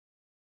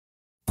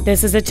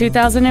This is a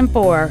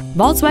 2004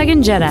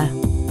 Volkswagen Jetta.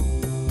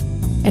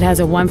 It has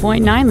a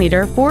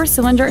 1.9-liter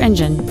four-cylinder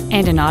engine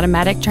and an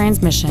automatic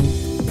transmission.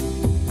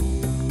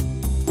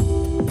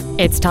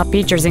 Its top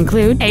features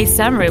include a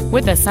sunroof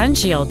with a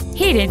sunshield,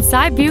 heated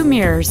side view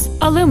mirrors,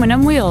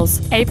 aluminum wheels,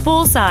 a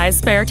full-size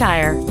spare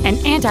tire, an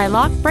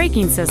anti-lock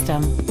braking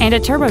system, and a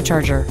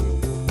turbocharger.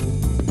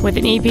 With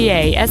an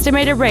EPA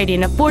estimated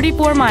rating of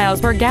 44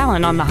 miles per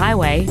gallon on the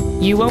highway,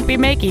 you won't be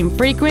making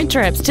frequent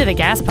trips to the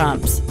gas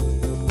pumps.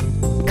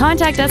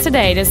 Contact us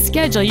today to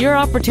schedule your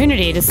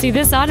opportunity to see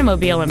this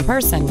automobile in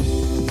person.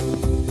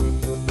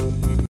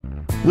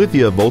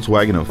 Lithia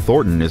Volkswagen of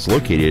Thornton is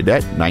located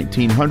at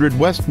 1900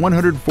 West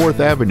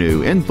 104th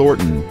Avenue in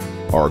Thornton.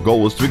 Our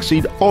goal is to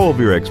exceed all of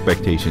your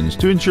expectations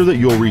to ensure that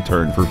you'll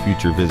return for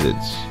future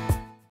visits.